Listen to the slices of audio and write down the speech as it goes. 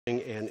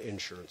and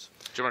insurance.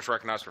 Gentleman is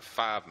recognized for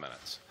 5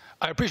 minutes.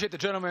 I appreciate the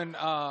gentleman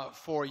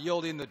for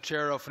yielding the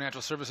chair of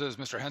Financial Services,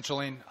 Mr.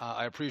 Henscheling.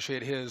 I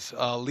appreciate his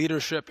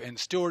leadership and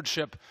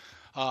stewardship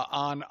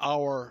on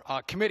our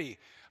committee.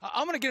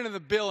 I'm going to get into the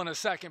bill in a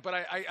second, but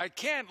I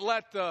can't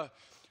let the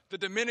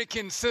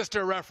Dominican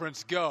sister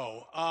reference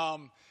go.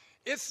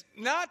 It's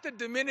not the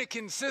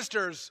Dominican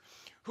sisters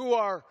who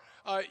are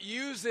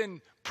using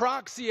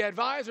proxy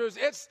advisors.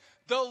 It's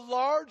the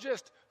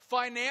largest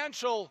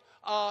financial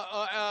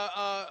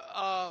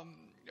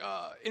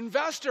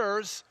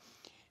investors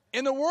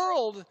in the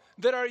world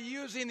that are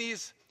using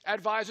these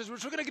advisors,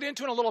 which we're going to get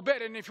into in a little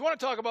bit. And if you want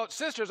to talk about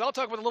sisters, I'll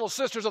talk about the little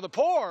sisters of the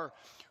poor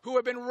who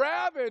have been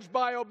ravaged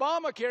by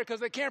Obamacare because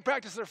they can't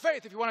practice their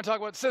faith, if you want to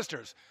talk about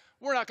sisters.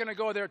 We're not going to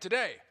go there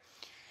today.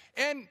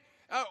 And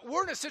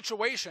we're in a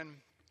situation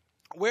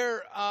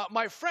where,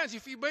 my friends,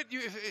 if you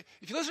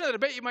listen to the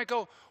debate, you might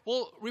go,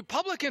 well,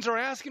 Republicans are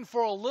asking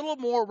for a little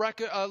more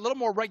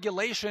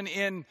regulation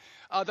in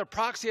the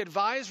proxy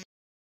advisory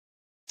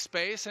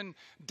space, and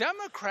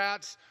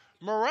Democrats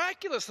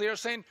miraculously are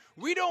saying,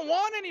 we don't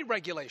want any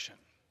regulation.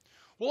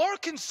 Well, our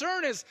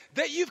concern is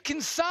that you've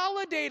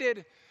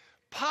consolidated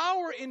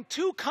power in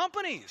two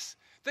companies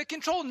that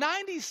control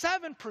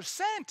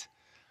 97%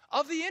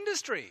 of the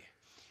industry.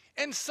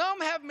 And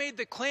some have made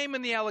the claim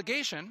and the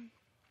allegation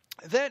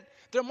that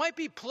there might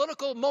be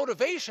political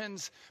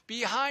motivations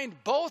behind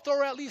both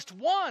or at least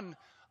one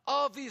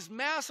of these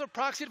massive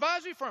proxy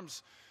advisory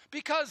firms,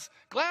 because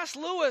Glass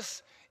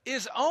Lewis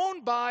is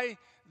owned by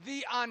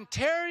the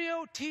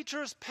Ontario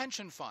Teachers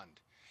Pension Fund,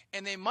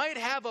 and they might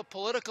have a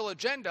political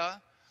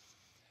agenda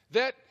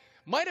that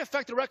might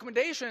affect the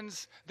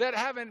recommendations that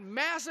have a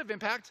massive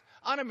impact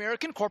on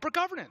American corporate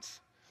governance.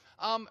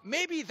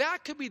 Maybe that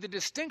could be the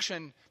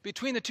distinction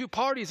between the two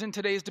parties in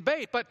today's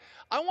debate. But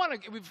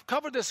we've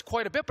covered this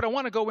quite a bit, but I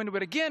want to go into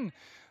it again.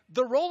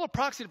 The role of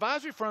proxy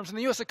advisory firms in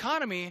the U.S.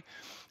 economy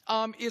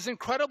is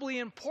incredibly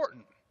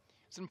important.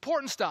 It's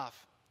important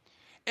stuff.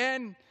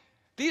 And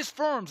these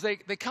firms, they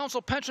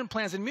counsel pension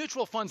plans and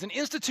mutual funds and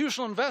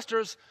institutional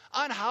investors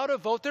on how to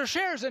vote their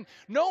shares. And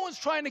no one's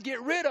trying to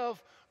get rid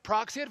of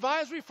proxy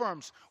advisory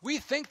firms. We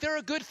think they're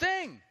a good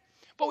thing,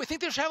 but we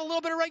think they should have a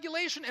little bit of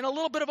regulation and a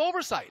little bit of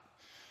oversight.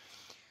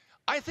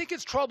 I think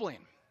it's troubling.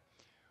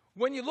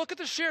 When you look at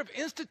the share of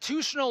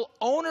institutional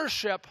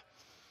ownership,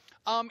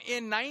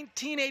 in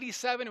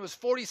 1987, it was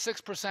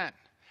 46%.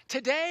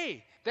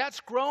 Today, that's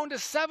grown to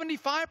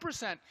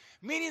 75%,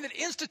 meaning that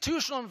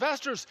institutional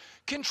investors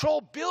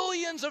control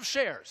billions of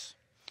shares.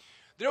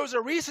 There was a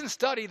recent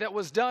study that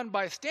was done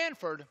by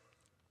Stanford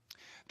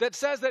that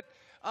says that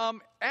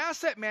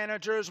asset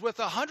managers with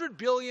 $100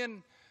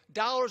 billion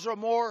or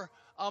more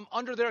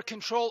under their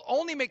control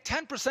only make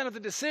 10% of the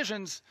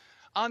decisions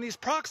on these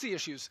proxy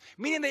issues,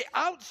 meaning they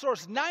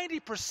outsource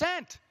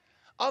 90%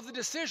 of the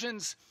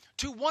decisions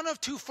to one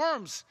of two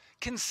firms,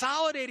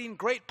 consolidating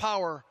great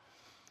power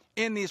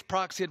in these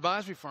proxy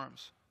advisory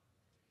firms.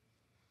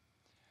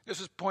 This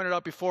was pointed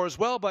out before as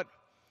well, but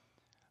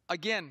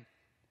again,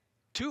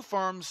 two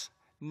firms,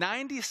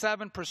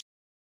 97%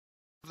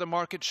 of the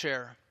market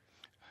share,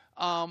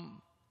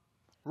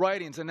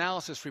 writings,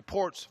 analysis,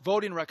 reports,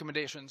 voting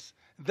recommendations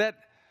that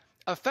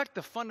affect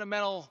the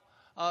fundamentals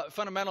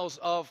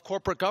of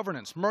corporate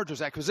governance,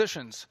 mergers,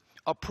 acquisitions,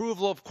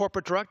 approval of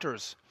corporate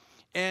directors,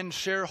 and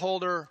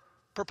shareholder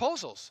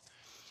proposals.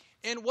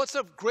 And what's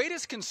of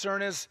greatest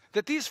concern is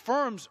that these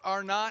firms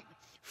are not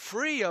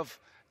free of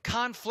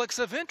conflicts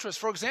of interest.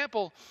 For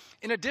example,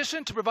 in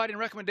addition to providing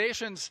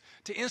recommendations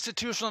to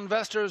institutional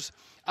investors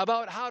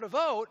about how to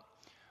vote,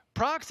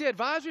 proxy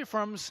advisory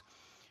firms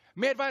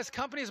may advise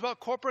companies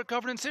about corporate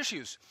governance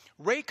issues,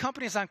 rate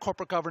companies on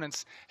corporate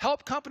governance,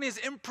 help companies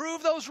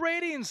improve those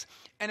ratings,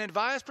 and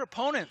advise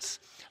proponents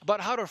about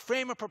how to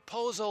frame a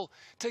proposal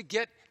to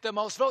get the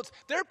most votes.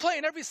 They're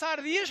playing every side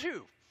of the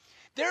issue.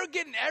 They're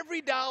getting every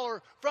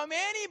dollar from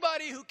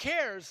anybody who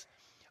cares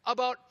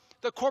about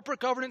the corporate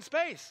governance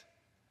space.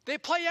 They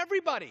play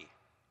everybody.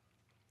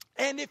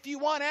 And if you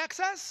want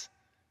access,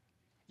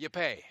 you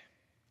pay.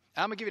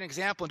 I'm going to give you an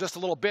example in just a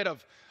little bit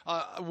of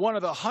one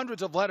of the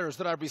hundreds of letters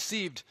that I've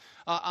received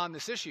on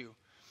this issue.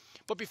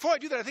 But before I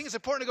do that, I think it's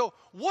important to go,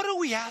 what are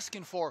we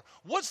asking for?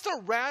 What's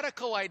the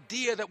radical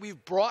idea that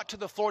we've brought to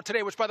the floor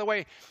today, which, by the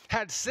way,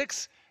 had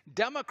 6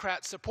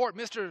 Democrats support?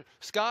 Mr.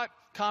 Scott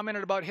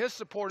commented about his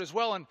support as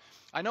well, and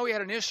I know he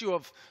had an issue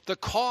of the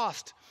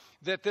cost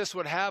that this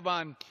would have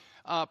on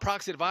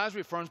proxy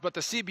advisory firms, but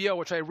the CBO,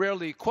 which I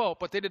rarely quote,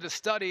 but they did a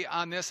study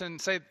on this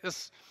and say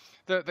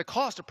the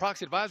cost of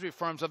proxy advisory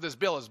firms of this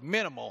bill is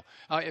minimal,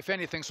 if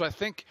anything. So I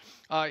think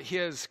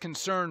his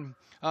concern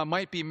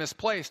might be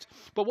misplaced.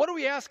 But what are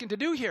we asking to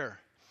do here?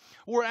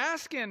 We're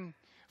asking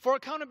for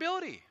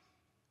accountability.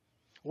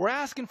 We're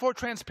asking for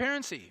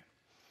transparency,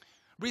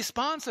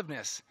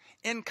 responsiveness,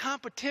 and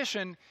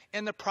competition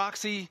in the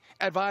proxy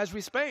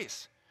advisory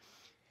space.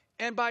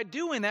 And by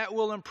doing that,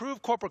 we'll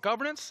improve corporate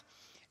governance,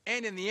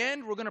 and in the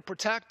end, we're going to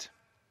protect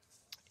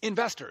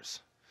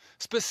investors.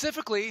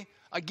 Specifically,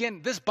 again,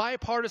 this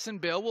bipartisan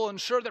bill will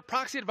ensure that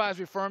proxy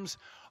advisory firms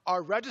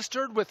are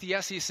registered with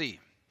the SEC.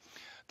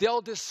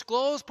 They'll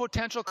disclose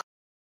potential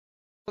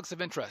conflicts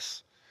of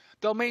interest.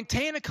 They'll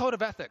maintain a code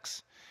of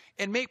ethics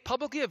and make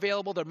publicly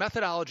available their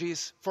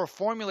methodologies for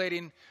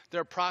formulating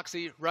their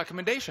proxy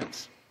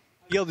recommendations.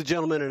 Yield the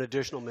gentleman an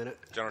additional minute.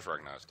 Gentleman's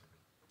recognized.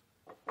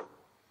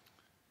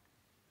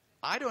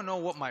 I don't know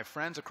what my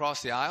friends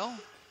across the aisle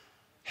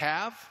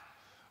have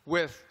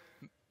with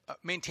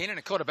maintaining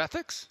a code of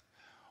ethics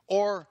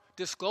or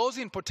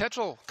disclosing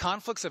potential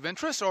conflicts of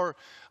interest or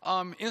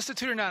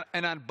instituting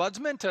an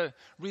ombudsman to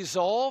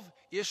resolve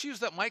issues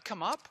that might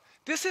come up.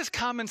 This is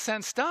common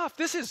sense stuff.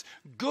 This is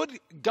good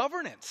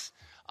governance.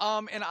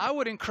 And I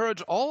would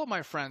encourage all of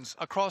my friends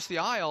across the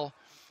aisle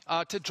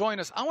to join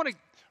us. I want to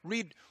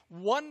read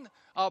one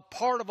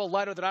part of a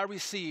letter that I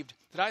received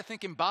that I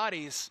think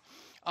embodies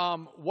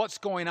what's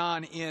going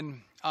on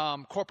in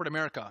corporate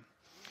America.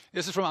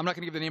 This is from, I'm not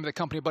going to give the name of the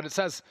company, but it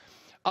says,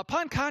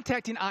 upon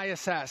contacting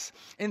ISS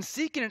and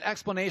seeking an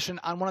explanation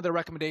on one of their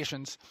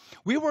recommendations,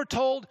 we were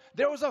told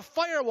there was a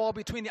firewall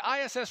between the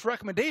ISS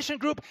recommendation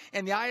group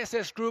and the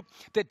ISS group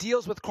that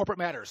deals with corporate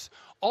matters.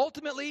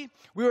 Ultimately,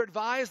 we were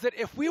advised that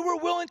if we were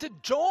willing to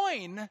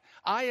join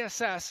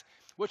ISS,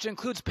 which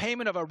includes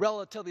payment of a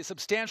relatively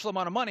substantial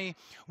amount of money,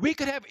 we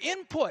could have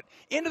input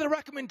into the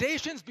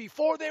recommendations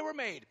before they were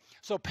made.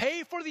 So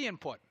pay for the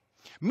input.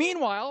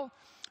 Meanwhile,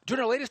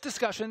 during our latest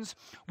discussions,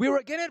 we were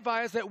again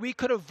advised that we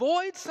could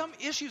avoid some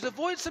issues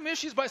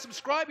by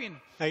subscribing.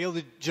 I yield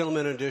the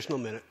gentleman an additional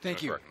minute.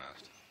 Thank you.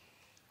 Recognized.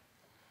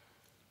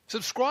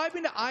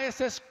 Subscribing to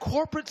ISS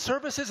corporate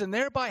services and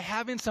thereby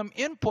having some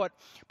input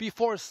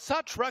before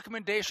such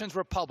recommendations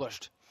were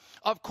published.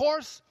 Of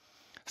course,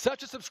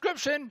 such a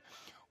subscription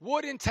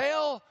would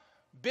entail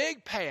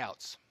big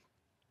payouts.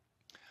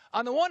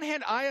 On the one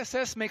hand,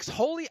 ISS makes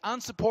wholly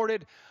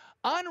unsupported,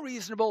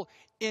 unreasonable,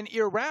 and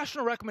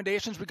irrational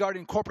recommendations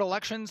regarding corporate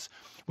elections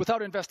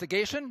without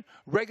investigation,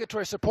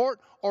 regulatory support,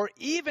 or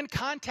even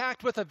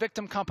contact with a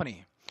victim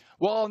company.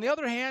 While on the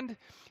other hand,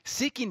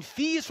 seeking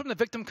fees from the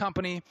victim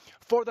company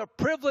for the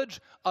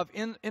privilege of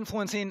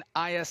influencing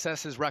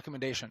ISS's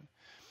recommendation.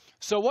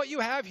 So what you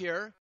have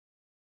here,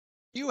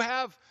 you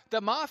have the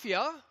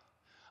mafia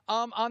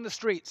on the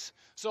streets.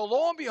 So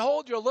lo and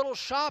behold, your little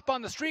shop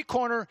on the street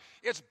corner,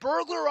 it's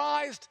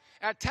burglarized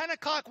at 10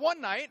 o'clock one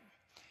night,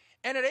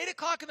 and at 8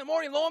 o'clock in the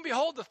morning, lo and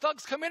behold, the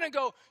thugs come in and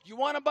go, you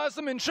want to buy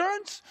some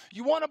insurance?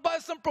 You want to buy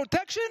some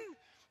protection?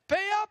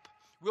 Pay up.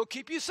 We'll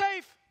keep you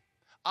safe.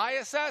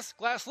 ISS,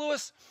 Glass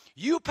Lewis,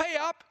 you pay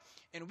up,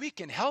 and we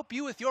can help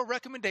you with your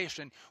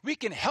recommendation. We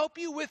can help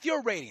you with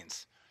your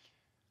ratings.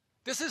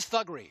 This is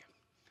thuggery.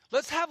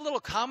 Let's have a little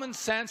common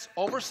sense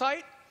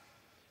oversight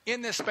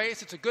in this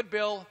space. It's a good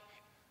bill,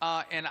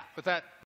 and with that,